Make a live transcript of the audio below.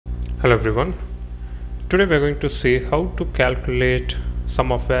Hello everyone. Today we are going to see how to calculate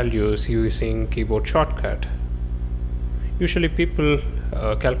sum of values using keyboard shortcut. Usually people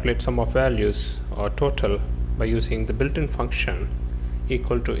calculate sum of values or total by using the built-in function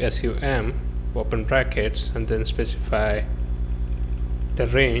equal to sum open brackets and then specify the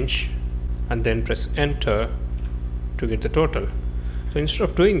range and then press enter to get the total. So instead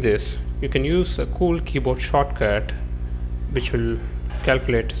of doing this, you can use a cool keyboard shortcut which will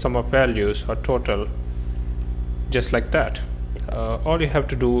calculate sum of values or total just like that. All you have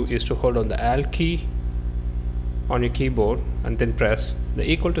to do is to hold on the Alt key on your keyboard and then press the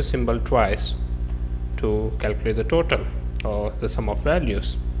equal to symbol twice to calculate the total or the sum of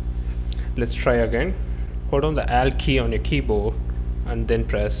values. Let's try again. Hold on the Alt key on your keyboard and then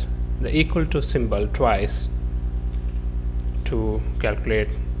press the equal to symbol twice to calculate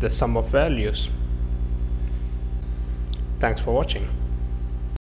the sum of values. Thanks for watching.